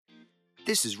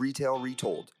This is Retail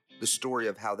Retold, the story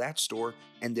of how that store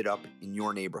ended up in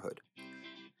your neighborhood.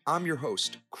 I'm your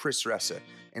host, Chris Ressa,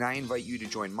 and I invite you to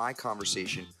join my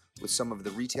conversation with some of the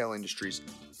retail industry's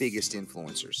biggest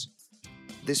influencers.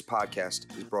 This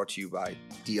podcast is brought to you by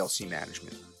DLC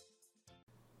Management.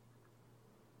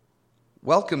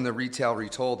 Welcome to Retail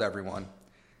Retold, everyone.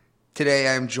 Today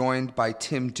I am joined by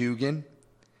Tim Dugan.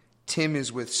 Tim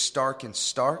is with Stark &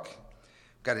 Stark.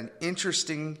 Got an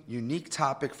interesting, unique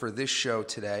topic for this show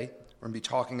today. We're going to be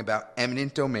talking about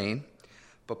eminent domain.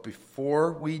 But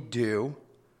before we do,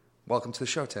 welcome to the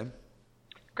show, Tim.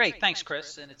 Great. Thanks,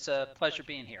 Chris. And it's a pleasure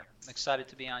being here. I'm excited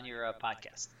to be on your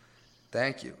podcast.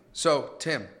 Thank you. So,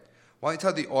 Tim, why don't you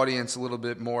tell the audience a little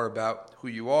bit more about who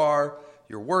you are,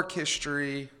 your work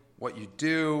history, what you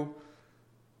do.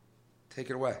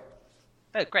 Take it away.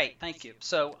 Oh, great. Thank you.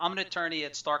 So I'm an attorney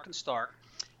at Stark & Stark,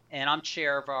 and I'm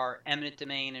chair of our eminent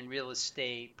domain and real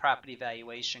estate property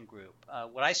valuation group.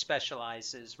 What I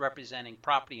specialize is representing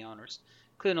property owners,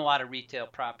 including a lot of retail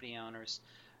property owners,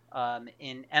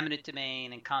 in eminent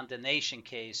domain and condemnation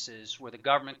cases where the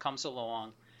government comes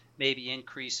along, maybe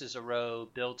increases a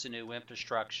road, builds a new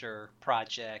infrastructure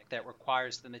project that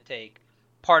requires them to take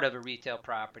part of a retail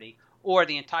property or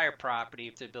the entire property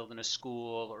if they're building a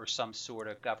school or some sort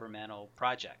of governmental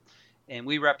project. And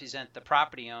we represent the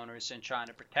property owners in trying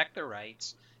to protect their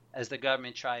rights as the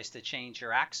government tries to change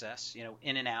your access,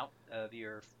 in and out of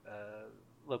your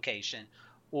location,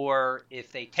 or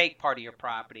if they take part of your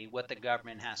property, what the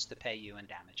government has to pay you in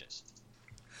damages.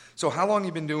 So how long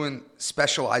have you been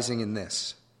specializing in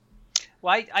this?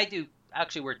 Well, I do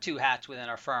actually wear two hats within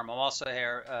our firm. I'm also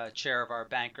chair of our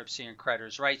bankruptcy and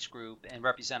creditors' rights group and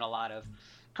represent a lot of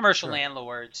commercial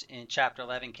landlords in Chapter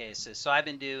 11 cases. So I've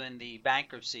been doing the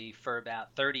bankruptcy for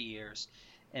about 30 years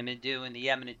and been doing the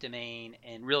eminent domain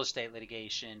and real estate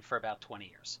litigation for about 20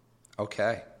 years.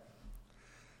 Okay.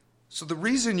 So the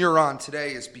reason you're on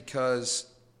today is because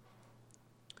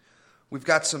we've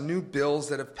got some new bills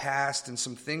that have passed and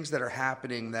some things that are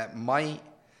happening that might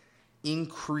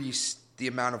increase the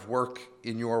amount of work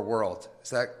in your world. Is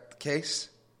that the case?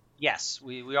 Yes,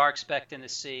 we are expecting to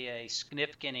see a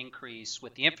significant increase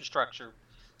with the infrastructure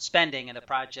spending and the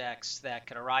projects that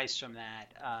could arise from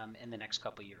that in the next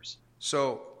couple of years.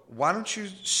 So why don't you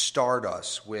start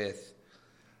us with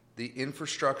the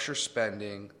infrastructure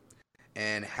spending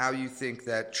and how you think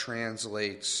that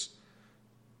translates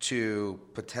to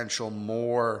potential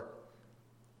more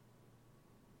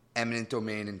eminent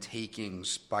domain and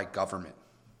takings by government?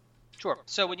 Sure.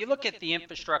 So when you look at the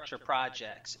infrastructure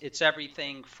projects, it's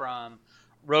everything from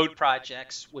road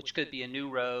projects, which could be a new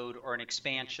road or an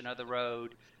expansion of the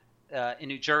road. In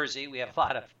New Jersey, we have a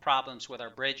lot of problems with our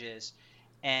bridges.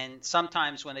 And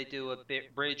sometimes when they do a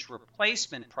bridge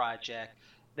replacement project,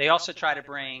 they also try to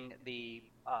bring the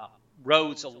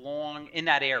roads along in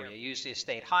that area, usually a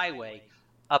state highway,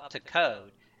 up to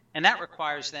code. And that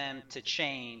requires them to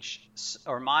change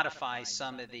or modify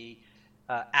some of the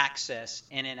access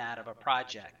in and out of a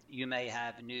project. You may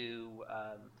have new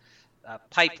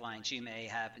pipelines, you may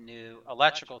have new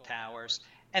electrical towers,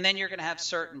 and then you're going to have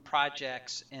certain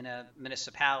projects in a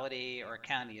municipality or a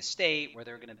county estate where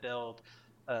they're going to build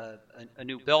a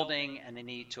new building and they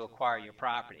need to acquire your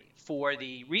property. For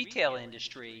the retail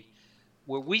industry,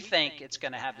 where we think it's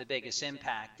going to have the biggest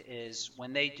impact is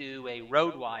when they do a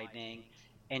road widening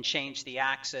and change the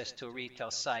access to a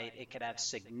retail site, it could have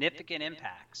significant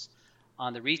impacts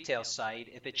on the retail site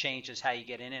if it changes how you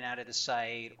get in and out of the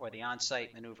site or the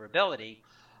on-site maneuverability,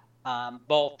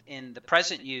 both in the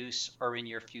present use or in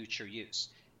your future use.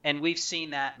 And we've seen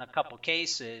that in a couple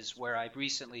cases where I've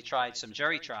recently tried some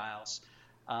jury trials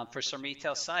for some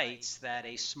retail sites that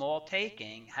a small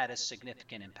taking had a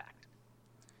significant impact.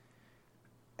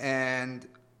 And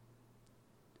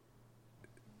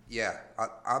yeah,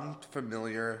 I'm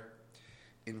familiar,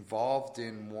 involved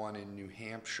in one in New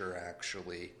Hampshire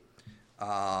actually.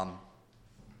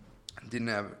 Didn't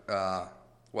have,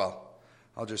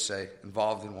 I'll just say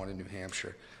involved in one in New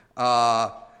Hampshire.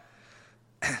 That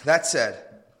said,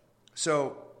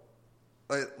 so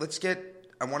I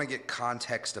want to get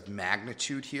context of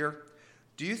magnitude here.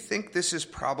 Do you think this is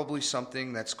probably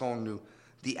something that's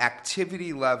the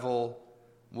activity level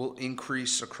will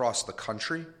increase across the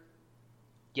country?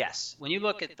 Yes. When you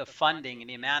look at the funding and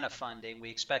the amount of funding, we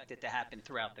expect it to happen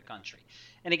throughout the country.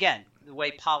 And again, the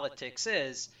way politics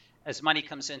is, as money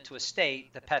comes into a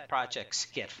state, the pet projects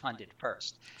get funded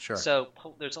first. Sure. So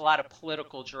there's a lot of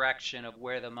political direction of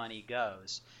where the money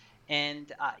goes. And,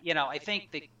 I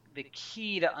think the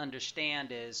key to understand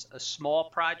is a small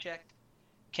project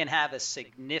can have a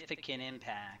significant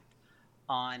impact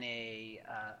on a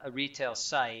retail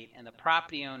site, and the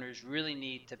property owners really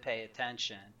need to pay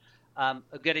attention. A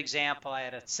good example, I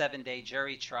had a 7-day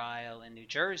jury trial in New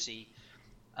Jersey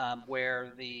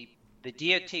where the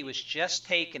DOT was just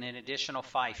taking an additional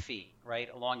 5 feet, right,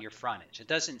 along your frontage. It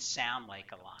doesn't sound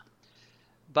like a lot.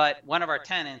 But one of our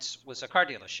tenants was a car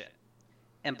dealership.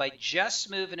 And by just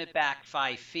moving it back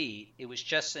 5 feet, it was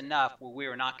just enough where we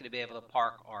were not going to be able to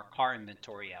park our car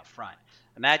inventory out front.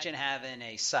 Imagine having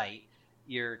a site,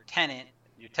 your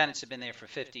tenants have been there for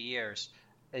 50 years,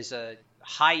 is a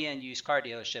high-end used car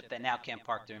dealership that now can't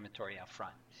park their inventory out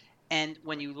front. And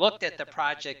when you looked at the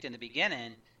project in the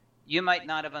beginning, you might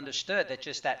not have understood that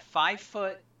just that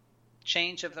 5-foot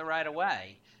change of the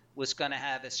right-of-way was going to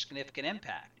have a significant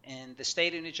impact. And the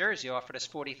state of New Jersey offered us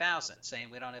 $40,000, saying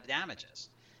we don't have damages.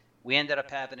 We ended up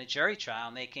having a jury trial,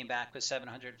 and they came back with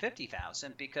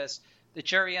 $750,000 because the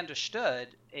jury understood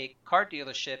a car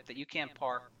dealership that you can't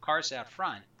park cars out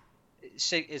front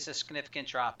is a significant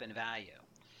drop in value.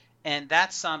 And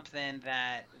that's something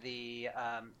that the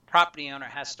property owner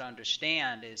has to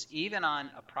understand is even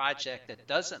on a project that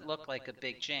doesn't look like a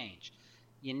big change,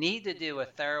 you need to do a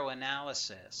thorough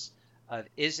analysis of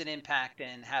is it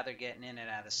impacting how they're getting in and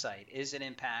out of the site? Is it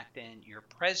impacting your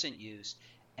present use?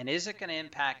 And is it going to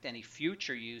impact any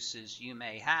future uses you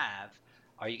may have?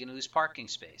 Are you going to lose parking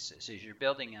spaces? Is your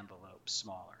building envelope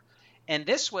smaller? And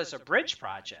this was a bridge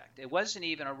project. It wasn't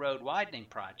even a road widening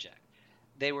project.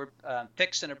 They were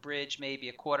fixing a bridge maybe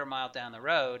a quarter mile down the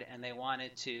road, and they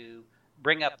wanted to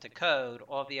bring up to code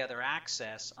all the other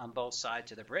access on both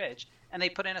sides of the bridge, and they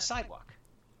put in a sidewalk.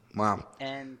 Wow.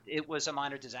 And it was a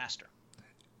minor disaster.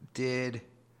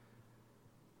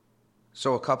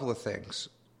 So a couple of things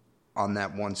on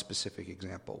that one specific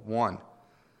example. One,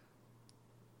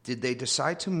 did they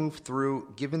decide to move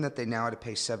through, given that they now had to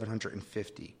pay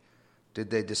 $750, did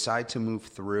they decide to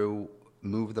move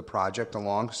the project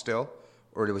along still?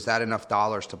 Or was that enough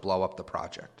dollars to blow up the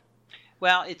project?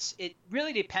 Well, it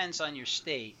really depends on your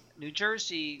state. New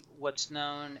Jersey, what's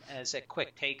known as a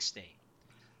quick take state.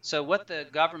 So what the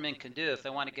government can do if they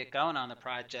want to get going on the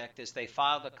project is they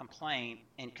file the complaint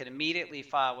and can immediately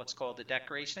file what's called the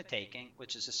declaration of taking,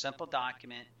 which is a simple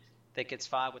document that gets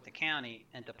filed with the county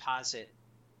and deposit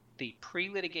the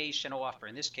pre-litigation offer,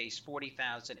 in this case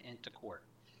 $40,000, into court.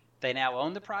 They now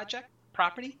own the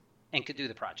property and could do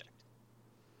the project.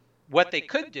 What they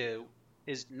could do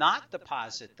is not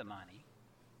deposit the money,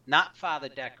 not file the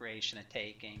declaration of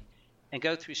taking, and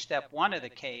go through step 1 of the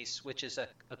case, which is a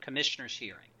commissioner's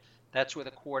hearing. That's where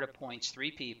the court appoints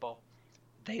 3 people.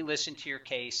 They listen to your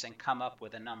case and come up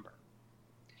with a number.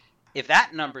 If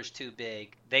that number's too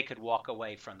big, they could walk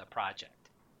away from the project.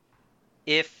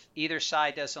 If either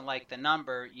side doesn't like the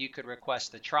number, you could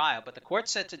request the trial. But the court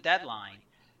sets a deadline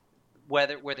where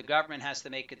the government has to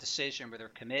make a decision whether they're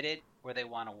committed or they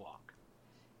want to walk.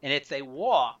 And if they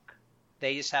walk,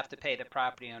 they just have to pay the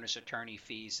property owner's attorney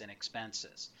fees and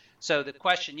expenses. So the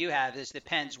question you have is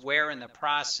depends where in the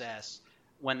process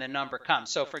when the number comes.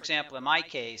 So, for example, in my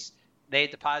case, they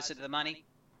deposited the money.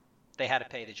 They had to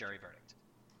pay the jury verdict.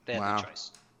 They had no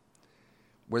choice.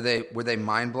 Were they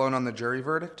mind blown on the jury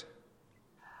verdict?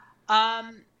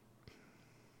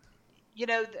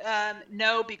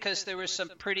 No, because there were some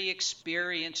pretty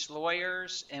experienced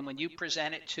lawyers, and when you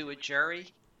present it to a jury,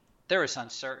 there is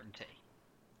uncertainty.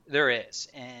 There is,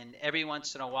 and every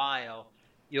once in a while,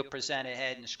 you'll present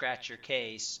ahead and scratch your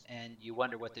case, and you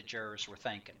wonder what the jurors were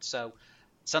thinking. So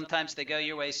sometimes they go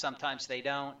your way, sometimes they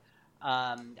don't.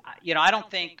 I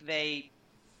don't think they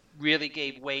really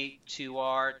gave weight to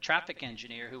our traffic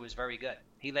engineer, who was very good.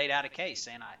 He laid out a case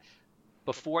saying,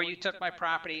 before you took my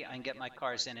property, I can get my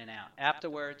cars in and out.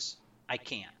 Afterwards, I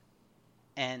can't.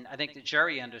 And I think the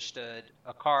jury understood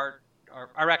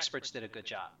our experts did a good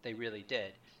job. They really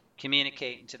did.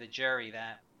 Communicating to the jury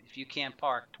that if you can't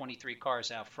park 23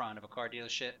 cars out front of a car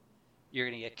dealership, you're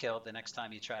going to get killed the next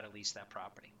time you try to lease that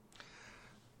property.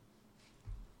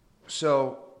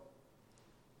 So,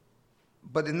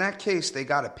 but in that case, they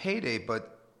got a payday,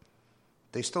 but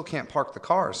they still can't park the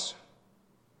cars.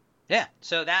 Yeah,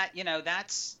 so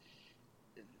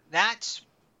that's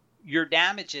your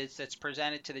damages that's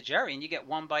presented to the jury, and you get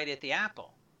one bite at the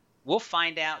apple. We'll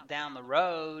find out down the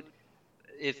road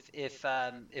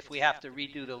if we have to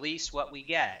redo the lease, what we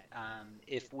get.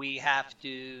 If we have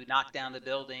to knock down the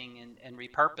building and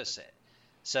repurpose it.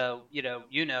 So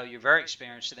you're very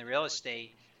experienced in the real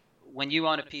estate. When you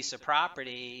own a piece of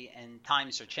property and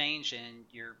times are changing,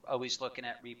 you're always looking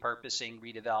at repurposing,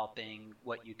 redeveloping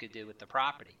what you could do with the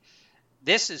property.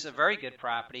 This is a very good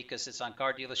property because it's on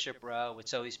Car Dealership Row.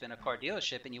 It's always been a car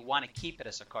dealership, and you want to keep it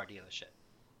as a car dealership.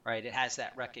 right? It has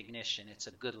that recognition. It's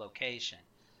a good location.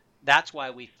 That's why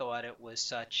we thought it was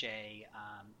such a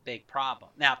big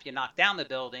problem. Now, if you knock down the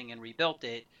building and rebuilt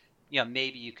it,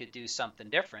 maybe you could do something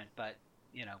different, but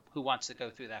who wants to go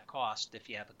through that cost if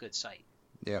you have a good site?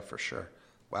 Yeah, for sure.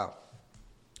 Wow.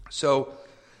 So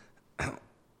I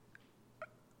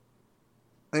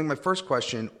think my first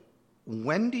question,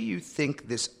 when do you think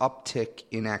this uptick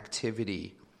in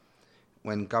activity,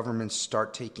 when governments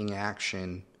start taking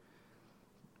action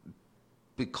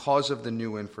because of the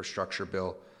new infrastructure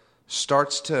bill,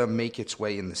 starts to make its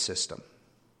way in the system?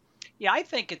 Yeah, I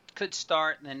think it could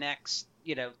start in the next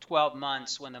 12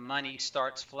 months when the money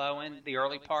starts flowing, the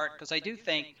early part, because I do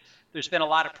think there's been a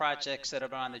lot of projects that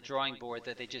have been on the drawing board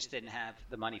that they just didn't have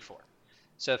the money for.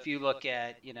 So if you look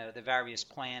at, the various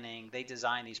planning, they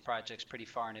design these projects pretty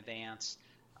far in advance,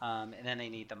 and then they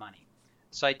need the money.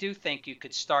 So I do think you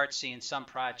could start seeing some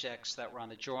projects that were on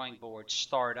the drawing board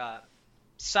start up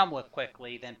somewhat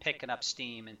quickly, then picking up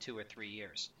steam in 2 or 3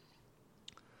 years.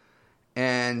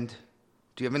 And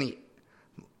do you have any,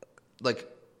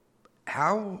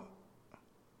 how,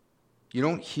 you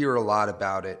don't hear a lot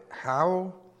about it,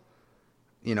 how,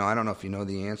 I don't know if you know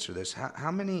the answer to this,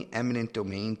 how many eminent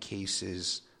domain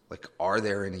cases, are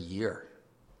there in a year?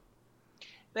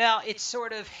 Well, it's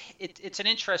an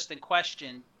interesting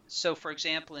question. So, for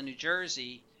example, in New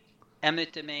Jersey,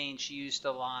 eminent domain's used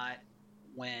a lot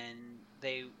when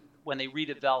they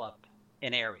redevelop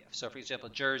an area. So, for example,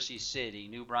 Jersey City,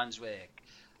 New Brunswick,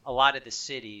 a lot of the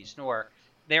cities, Newark,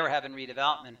 they were having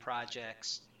redevelopment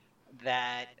projects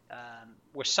that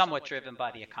were somewhat driven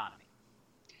by the economy.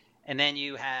 And then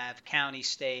you have county,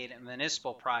 state, and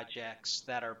municipal projects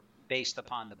that are based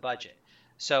upon the budget.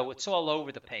 So it's all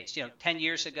over the place. 10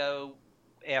 years ago,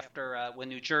 after when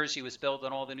New Jersey was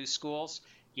building all the new schools,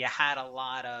 you had a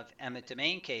lot of eminent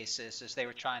domain cases as they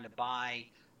were trying to buy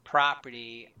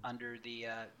property under the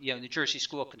New Jersey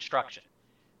school construction.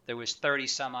 There was 30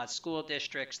 some odd school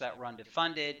districts that were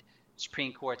underfunded.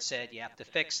 Supreme Court said you have to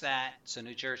fix that. So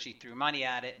New Jersey threw money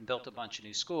at it and built a bunch of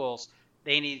new schools.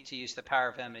 They needed to use the power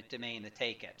of eminent domain to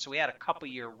take it. So we had a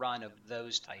couple-year run of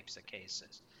those types of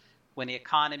cases. When the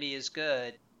economy is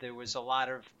good, there was a lot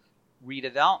of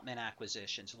redevelopment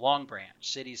acquisitions, Long Branch,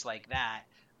 cities like that,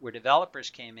 where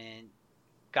developers came in,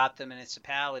 got the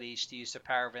municipalities to use the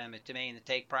power of eminent domain to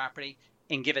take property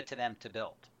and give it to them to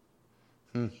build.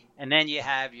 And then you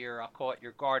have I'll call it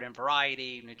your garden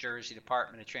variety, New Jersey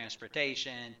Department of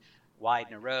Transportation,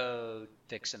 widen a road,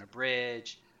 fixing a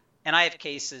bridge. And I have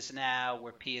cases now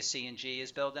where PSC&G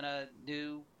is building a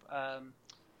new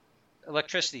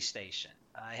electricity station.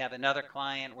 I have another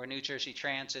client where New Jersey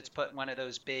Transit's put one of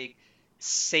those big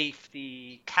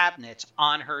safety cabinets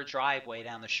on her driveway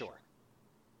down the shore.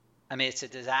 I mean, it's a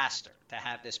disaster to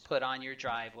have this put on your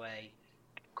driveway.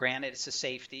 Granted, it's a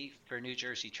safety for New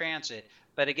Jersey Transit,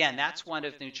 but again, that's one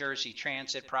of New Jersey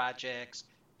Transit projects,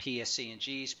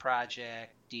 PSC&G's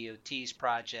project, DOT's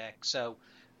project. So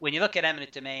when you look at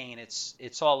eminent domain,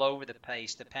 it's all over the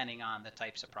place depending on the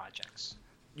types of projects.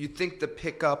 You think the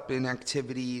pickup in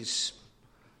activities,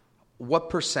 what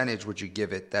percentage would you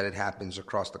give it that it happens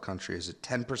across the country? Is it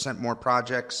 10% more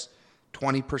projects,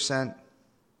 20%?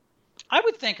 I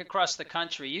would think across the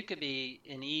country, you could be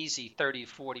an easy 30,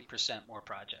 40% more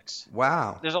projects.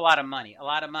 Wow. There's a lot of money.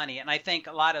 And I think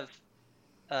a lot of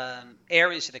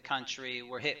areas of the country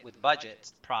were hit with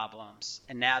budget problems,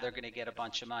 and now they're going to get a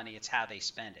bunch of money. It's how they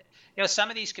spend it. Some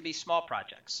of these could be small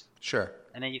projects. Sure.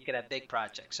 And then you could have big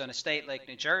projects. So in a state like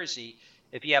New Jersey,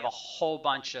 if you have a whole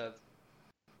bunch of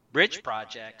bridge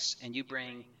projects and you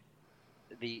bring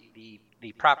the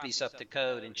properties up to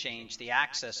code and change the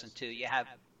access into, you have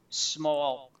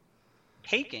small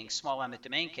eminent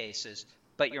domain cases,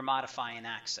 but you're modifying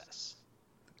access.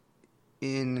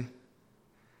 In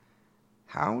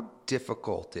how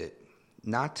difficult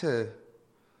not to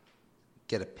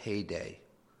get a payday,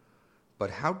 but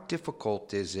how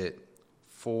difficult is it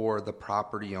for the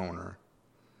property owner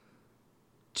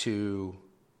to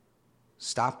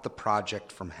stop the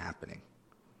project from happening?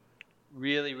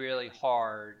 Really, really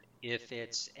hard if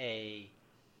it's a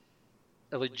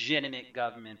legitimate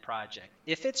government project.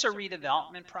 If it's a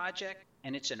redevelopment project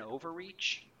and it's an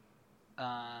overreach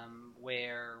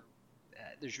where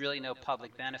there's really no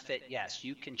public benefit, yes,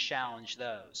 you can challenge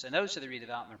those. And those are the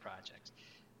redevelopment projects.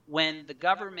 When the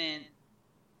government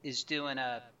is doing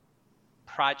a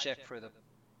project for the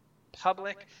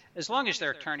public, as long as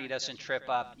their attorney doesn't trip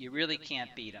up, you really can't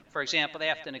beat them. For example, they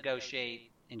have to negotiate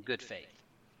in good faith.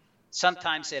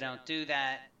 Sometimes they don't do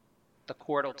that. The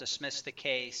court will dismiss the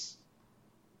case,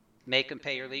 make them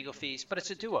pay your legal fees, but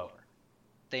it's a do-over.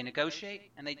 They negotiate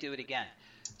and they do it again.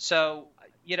 So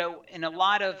in a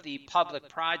lot of the public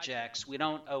projects, we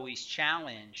don't always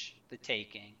challenge the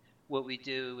taking. What we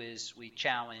do is we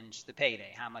challenge the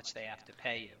payday, how much they have to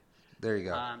pay you. There you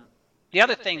go. The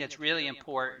other thing that's really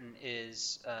important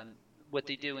is what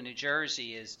they do in New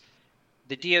Jersey is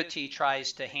the DOT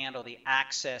tries to handle the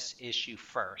access issue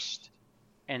first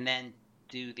and then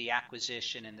do the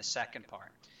acquisition in the second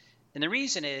part. And the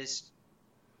reason is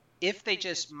if they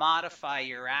just modify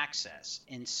your access,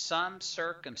 in some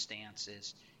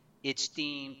circumstances, it's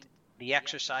deemed the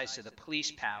exercise of the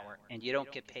police power and you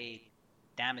don't get paid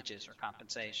damages or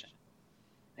compensation.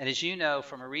 And as you know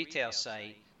from a retail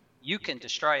site, you can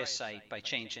destroy a site by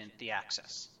changing the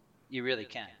access. You really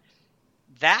can.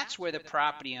 That's where the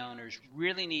property owners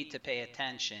really need to pay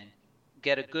attention,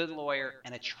 get a good lawyer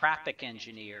and a traffic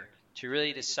engineer to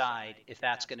really decide if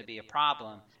that's going to be a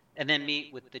problem, and then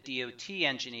meet with the DOT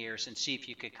engineers and see if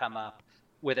you could come up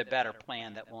with a better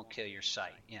plan that won't kill your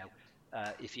site.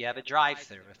 If you have a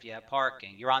drive-through, if you have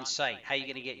parking, you're on site, how are you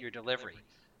going to get your delivery?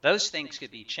 Those things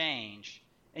could be changed.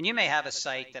 And you may have a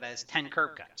site that has 10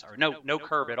 curb cuts or no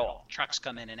curb at all. Trucks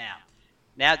come in and out.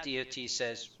 Now DOT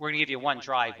says, we're going to give you one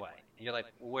driveway. And you're like,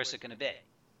 well, where's it going to be?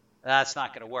 That's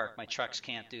not going to work. My trucks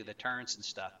can't do the turns and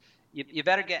stuff. You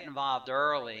better get involved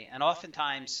early, and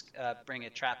oftentimes bring a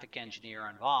traffic engineer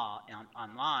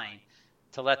online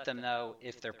to let them know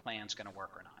if their plan's going to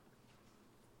work or not.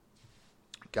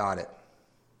 Got it.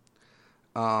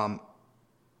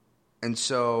 And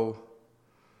so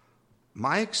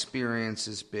my experience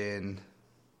has been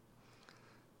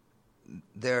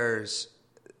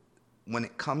when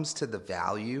it comes to the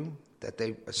value that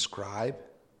they ascribe,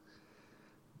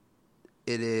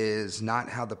 it is not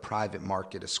how the private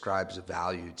market ascribes a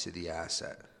value to the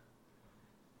asset.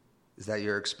 Is that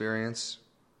your experience?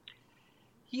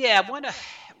 Yeah, one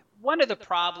of the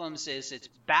problems is it's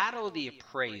battle of the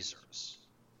appraisers.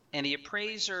 And the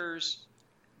appraisers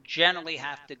generally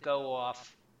have to go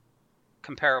off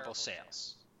comparable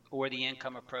sales or the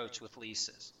income approach with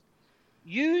leases.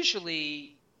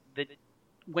 Usually,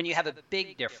 when you have a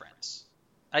big difference,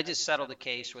 I just settled a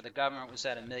case where the government was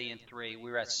at $1.3 million,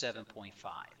 we were at 7.5.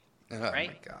 Oh right?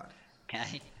 My God.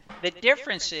 Okay. The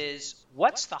difference is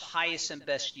what's the highest and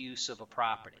best use of a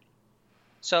property.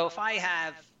 So if I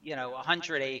have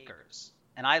 100 acres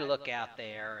and I look out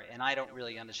there and I don't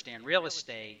really understand real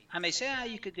estate, I may say,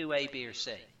 you could do A, B, or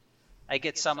C. I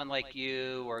get someone like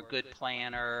you or a good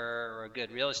planner or a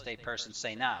good real estate person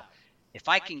say, no, if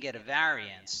I can get a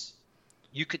variance,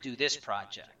 you could do this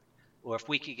project. Or if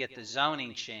we could get the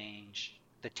zoning change,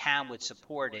 the town would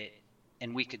support it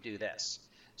and we could do this.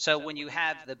 So when you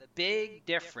have the big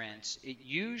difference, it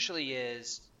usually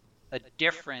is a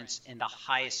difference in the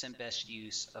highest and best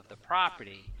use of the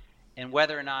property and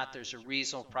whether or not there's a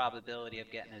reasonable probability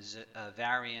of getting a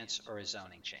variance or a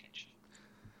zoning change.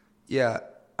 Yeah,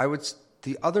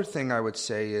 the other thing I would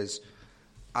say is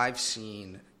I've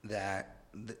seen that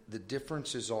the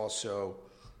difference is also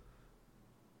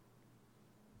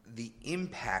the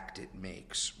impact it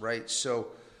makes, right? So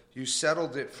you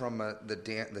settled it from the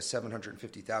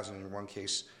 $750,000 in one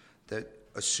case that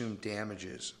assumed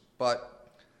damages,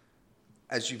 but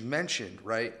as you've mentioned,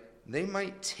 right, they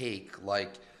might take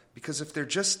because if they're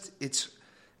just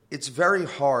it's very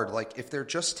hard. Like if they're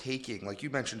just taking, like you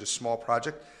mentioned, a small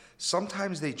project,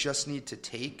 sometimes they just need to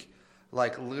take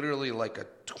literally a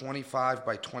 25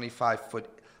 by 25 foot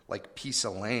piece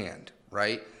of land,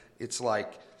 right? It's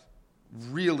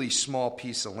really small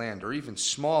piece of land or even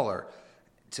smaller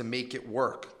to make it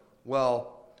work.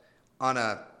 Well, on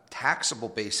a taxable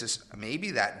basis,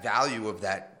 maybe that value of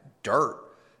that dirt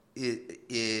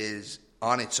is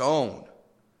on its own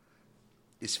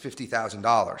is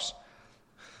 $50,000.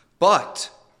 But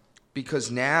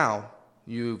because now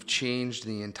you've changed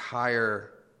the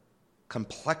entire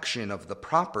complexion of the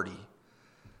property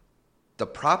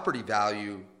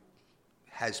value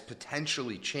has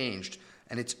potentially changed,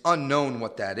 and it's unknown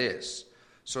what that is.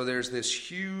 So there's this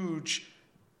huge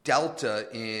delta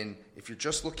in, if you're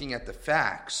just looking at the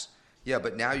facts,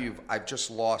 but now I've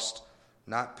just lost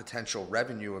not potential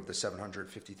revenue of the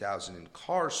 $750,000 in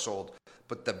cars sold,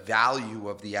 but the value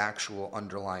of the actual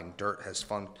underlying dirt has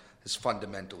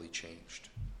fundamentally changed.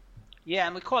 Yeah,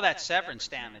 and we call that severance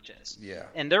damages. Yeah.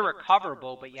 And they're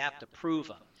recoverable, but you have to prove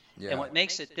them. Yeah. And what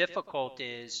makes it difficult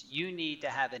is you need to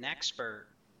have an expert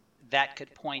that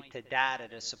could point to data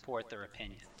to support their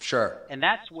opinion. Sure. And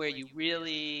that's where you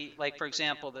really, for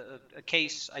example, a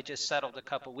case I just settled a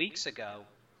couple weeks ago,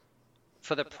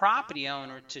 for the property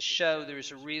owner to show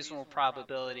there's a reasonable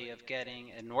probability of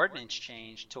getting an ordinance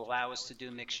change to allow us to do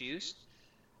mixed use,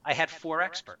 I had 4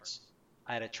 experts.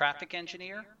 I had a traffic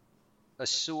engineer, a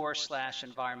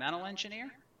sewer/environmental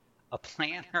engineer, a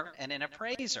planner, and an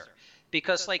appraiser.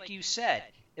 Because, like you said,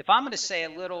 if I'm going to say a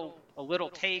little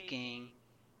taking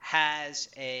has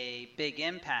a big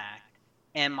impact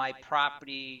and my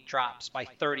property drops by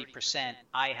 30%,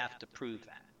 I have to prove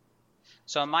that.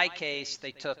 So in my case,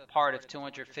 they took part of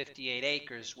 258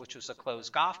 acres, which was a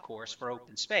closed golf course, for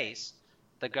open space.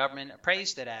 The government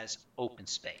appraised it as open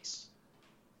space.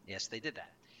 Yes, they did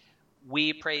that.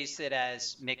 We appraised it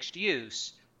as mixed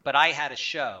use, but I had to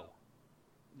show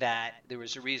that there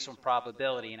was a reasonable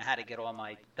probability, and I had to get all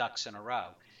my ducks in a row.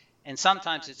 And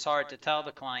sometimes it's hard to tell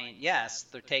the client, yes,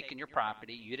 they're taking your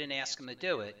property, you didn't ask them to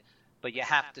do it, but you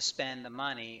have to spend the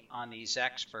money on these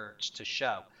experts to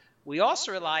show. We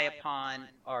also rely upon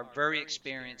our very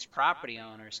experienced property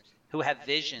owners who have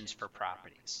visions for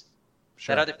properties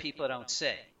that other people don't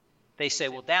see. They say,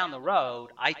 well, down the road,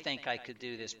 I think I could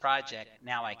do this project,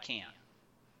 now I can't.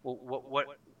 Well,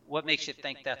 what makes you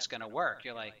think that's going to work?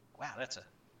 You're like, wow, that's a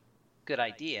good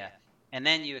idea. And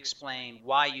then you explain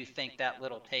why you think that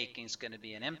little taking is going to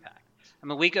be an impact. I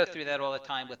mean, we go through that all the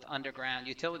time with underground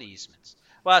utility easements.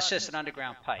 Well, it's just an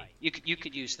underground pipe. You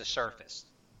could use the surface.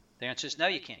 The answer is no,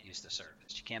 you can't use the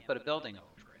surface. You can't put a building over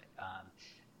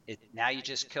it. Now you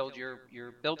just killed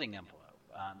your building envelope.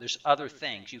 There's other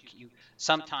things.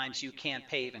 Sometimes you can't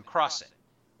pave and cross it,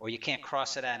 or you can't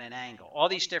cross it at an angle. All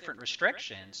these different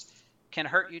restrictions can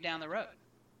hurt you down the road.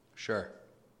 Sure.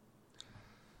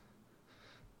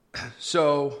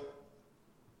 So,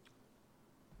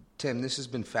 Tim, this has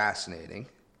been fascinating.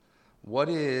 One,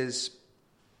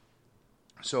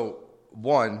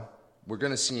 we're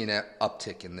going to see an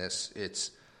uptick in this.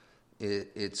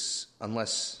 It's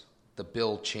unless the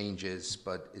bill changes,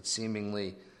 but it's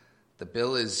seemingly the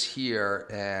bill is here,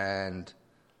 and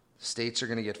states are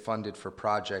going to get funded for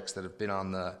projects that have been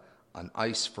on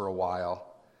ice for a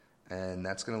while, and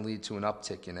that's going to lead to an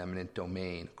uptick in eminent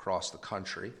domain across the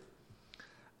country.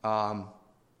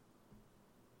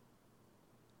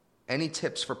 Any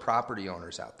tips for property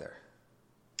owners out there?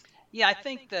 Yeah, I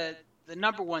think the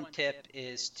number one tip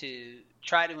is to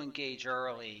try to engage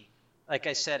early. Like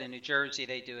I said, in New Jersey,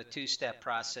 they do a two-step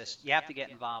process. You have to get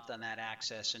involved on that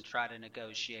access and try to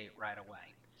negotiate right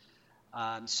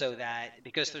away. So that,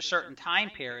 because there's certain time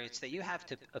periods that you have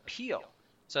to appeal.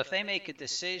 So if they make a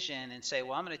decision and say,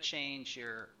 well, I'm going to change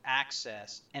your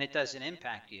access, and it doesn't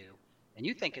impact you, and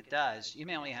you think it does, you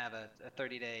may only have a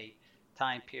 30-day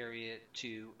time period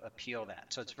to appeal that.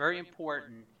 So it's very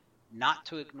important not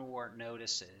to ignore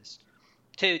notices.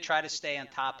 Two, try to stay on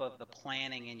top of the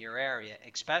planning in your area,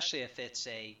 especially if it's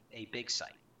a big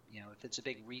site. If it's a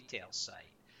big retail site.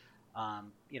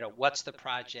 What's the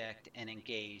project, and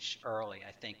engage early,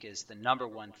 I think, is the number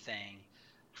one thing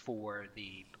for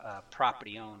the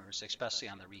property owners, especially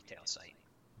on the retail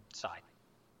side.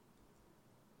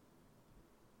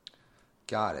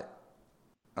 Got it.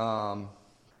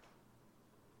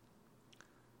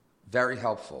 Very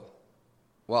helpful.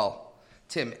 Well,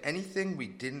 Tim, anything we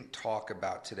didn't talk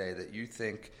about today that you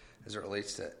think, as it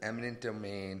relates to eminent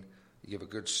domain, you give a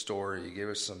good story, you give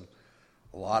us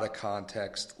a lot of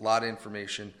context, a lot of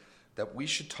information that we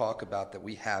should talk about that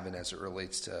we haven't as it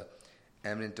relates to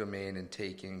eminent domain and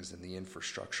takings and the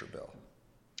infrastructure bill?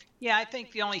 Yeah, I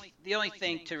think the only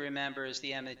thing to remember is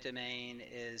the eminent domain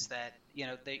is that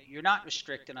you're not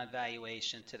restricted on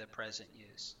valuation to the present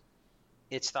use.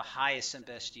 It's the highest and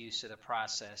best use of the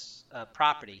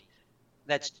property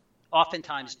that's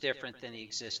oftentimes different than the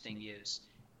existing use,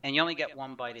 and you only get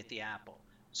one bite at the apple.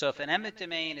 So if an eminent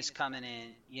domain is coming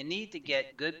in, you need to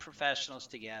get good professionals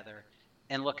together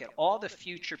and look at all the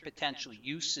future potential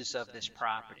uses of this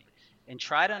property and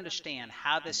try to understand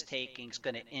how this taking is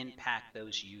going to impact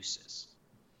those uses.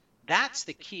 That's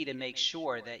the key to make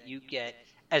sure that you get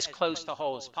as close to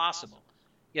whole as possible.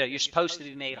 You're supposed to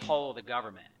be made whole of the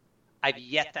government. I've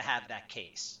yet to have that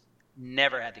case.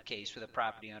 Never had the case where the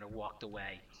property owner walked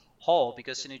away whole,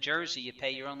 because in New Jersey you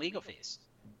pay your own legal fees.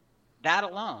 That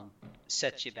alone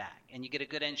sets you back, and you get a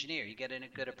good engineer, you get a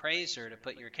good appraiser to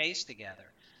put your case together.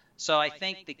 So I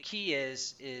think the key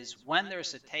is when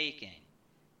there's a taking,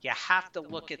 you have to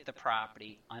look at the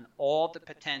property on all the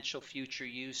potential future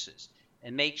uses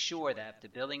and make sure that if the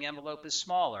building envelope is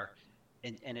smaller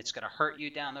and it's going to hurt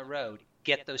you down the road,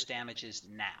 get those damages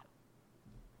now.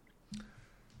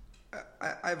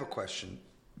 I have a question.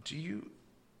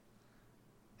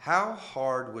 How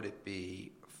hard would it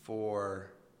be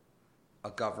for a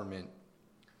government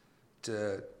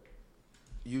to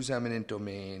use eminent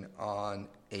domain on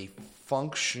a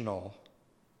functional,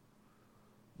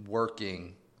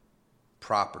 working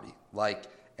property,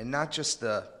 and not just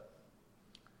the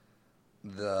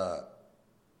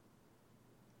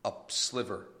a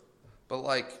sliver. But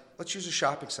like, let's use a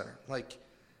shopping center. Like,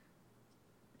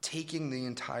 taking the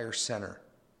entire center,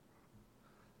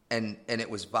 and it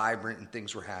was vibrant and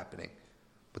things were happening,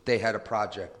 but they had a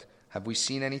project. Have we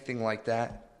seen anything like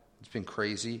that? It's been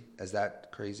crazy. Is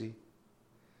that crazy?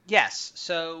 Yes.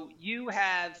 So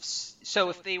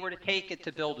if they were to take it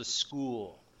to build a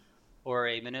school or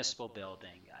a municipal building,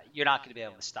 you're not going to be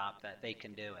able to stop that. They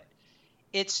can do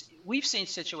it. We've seen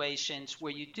situations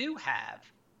where you do have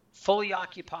fully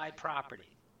occupied property,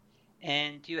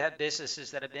 and you have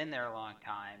businesses that have been there a long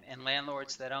time, and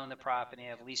landlords that own the property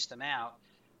have leased them out,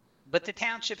 but the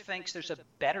township thinks there's a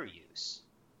better use.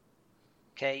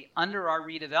 Okay, under our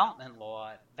redevelopment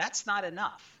law, that's not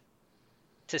enough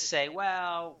to say,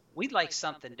 well, we'd like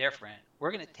something different.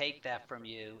 We're going to take that from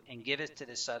you and give it to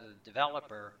this other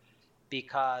developer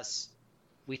because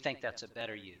we think that's a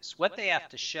better use. What they have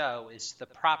to show is the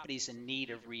property's in need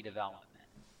of redevelopment.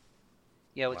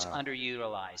 It's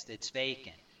underutilized, it's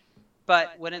vacant.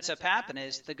 But what ends up happening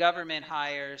is the government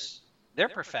hires their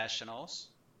professionals,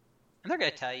 and they're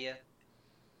going to tell you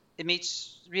it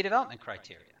meets redevelopment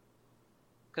criteria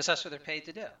because that's what they're paid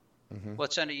to do. Mm-hmm. Well,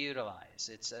 it's underutilized.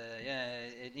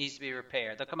 It needs to be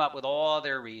repaired. They'll come up with all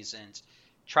their reasons,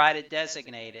 try to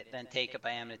designate it, then take it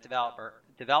by eminent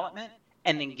development,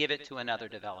 and then give it to another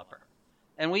developer.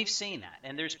 And we've seen that.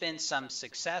 And there's been some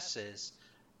successes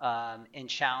in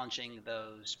challenging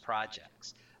those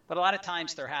projects. But a lot of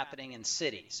times they're happening in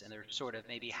cities, and they're sort of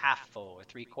maybe half full or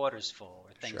 3/4 full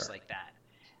or things like that.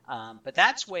 But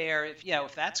that's where, if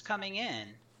that's coming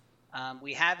in,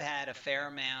 we have had a fair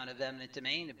amount of eminent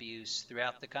domain abuse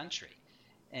throughout the country.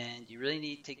 And you really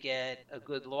need to get a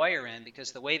good lawyer in,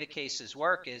 because the way the cases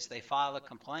work is they file a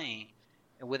complaint,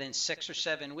 and within 6 or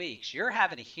 7 weeks, you're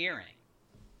having a hearing.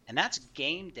 And that's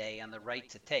game day on the right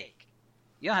to take.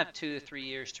 You don't have 2 or 3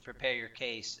 years to prepare your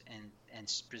case and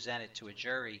present it to a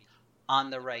jury on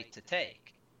the right to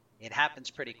take. It happens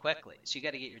pretty quickly. So you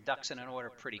got to get your ducks in an order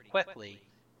pretty quickly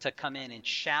to come in and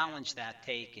challenge that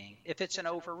taking if it's an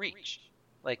overreach,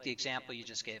 like the example you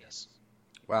just gave us.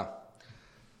 Wow.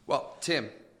 Well,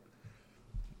 Tim,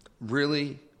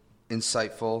 really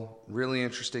insightful, really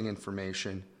interesting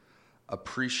information.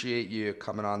 Appreciate you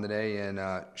coming on today and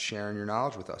sharing your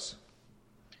knowledge with us.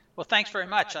 Well, thanks very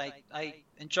much. I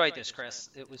enjoyed this, Chris.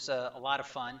 It was a lot of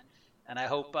fun, and I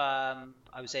hope I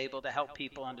was able to help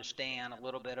people understand a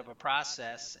little bit of a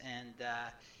process. And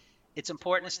it's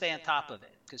important to stay on top of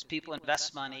it, because people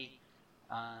invest money,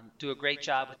 do a great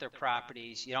job with their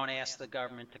properties. You don't ask the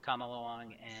government to come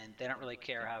along, and they don't really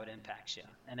care how it impacts you.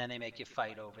 And then they make you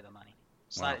fight over the money.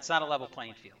 It's not a level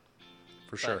playing field.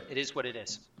 For sure. It is what it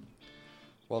is.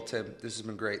 Well, Tim, this has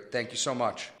been great. Thank you so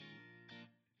much.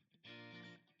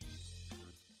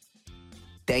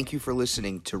 Thank you for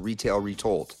listening to Retail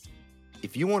Retold.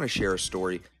 If you want to share a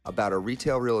story about a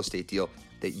retail real estate deal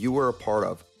that you were a part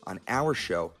of on our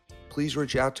show, please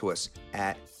reach out to us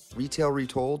at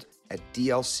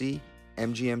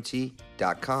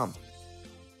retailretold@dlcmgmt.com.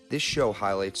 This show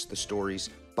highlights the stories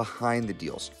behind the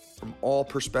deals from all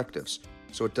perspectives,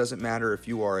 so it doesn't matter if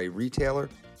you are a retailer,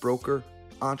 broker,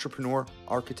 entrepreneur,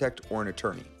 architect, or an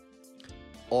attorney.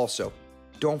 Also,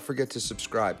 don't forget to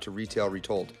subscribe to Retail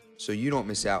Retold so you don't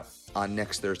miss out on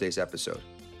next Thursday's episode.